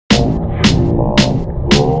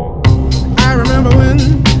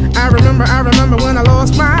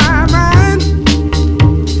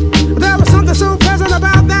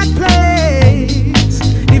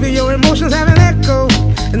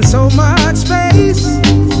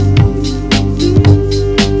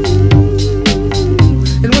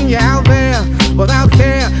And when you're out there without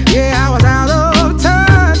care, yeah, I was out of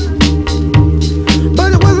touch.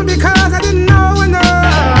 But it wasn't because I didn't know enough.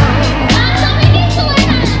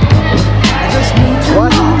 I just knew too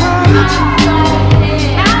much.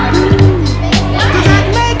 Does that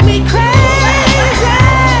make me crazy?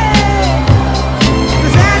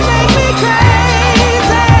 Does that make me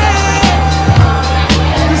crazy?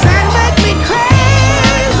 Does that make me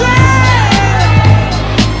crazy?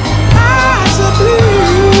 Possibly.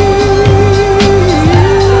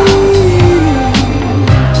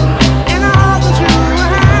 And I hope that you are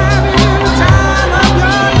having the time of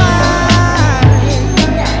your life.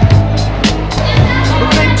 But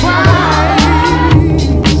think twice.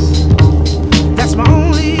 That's my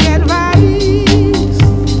only advice.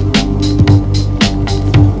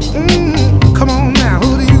 Come on now, who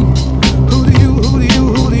do you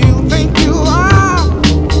think you are?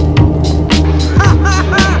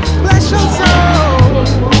 Bless your soul.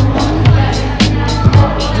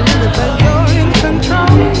 You really think you're in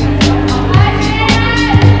control?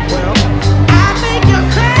 Well, I think you're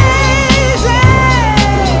crazy.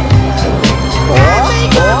 I think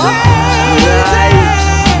you're crazy.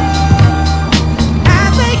 I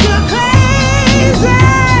think you're crazy.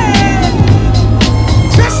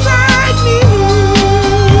 Just like me.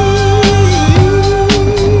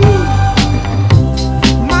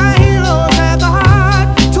 My heroes had the heart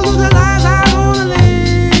to lose the lives I wanna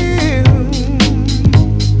live.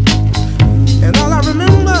 And all I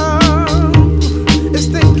remember is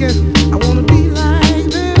thinking I wanna be like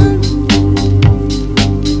them.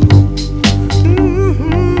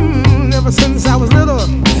 Ever since I was little,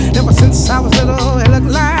 it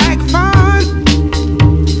looked like fun.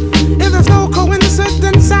 If there's no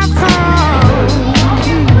coincidence, I've come.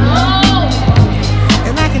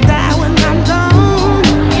 And I can die when I'm done.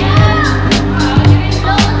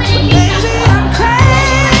 Maybe I'm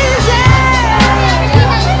crazy.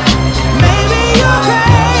 Maybe you're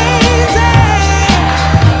crazy.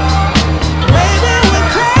 Maybe we're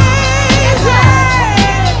crazy.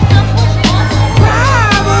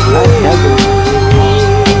 Probably.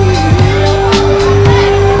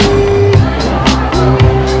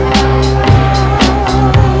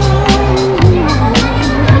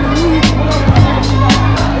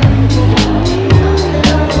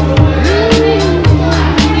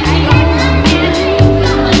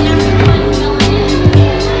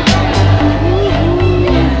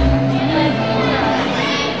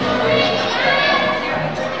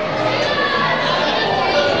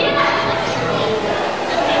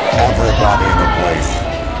 Everybody in the place,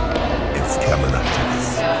 it's coming up to us.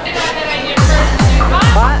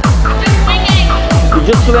 What? You're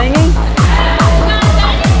just swinging?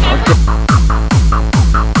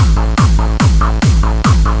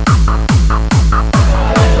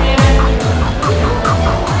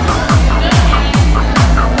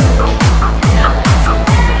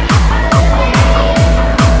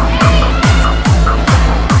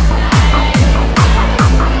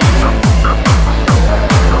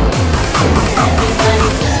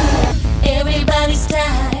 Everybody's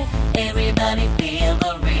tired, everybody feel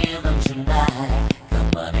the rhythm tonight.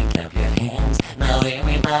 Come on and clap your hands, now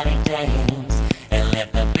everybody dance, and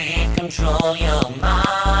let the beat control your mind.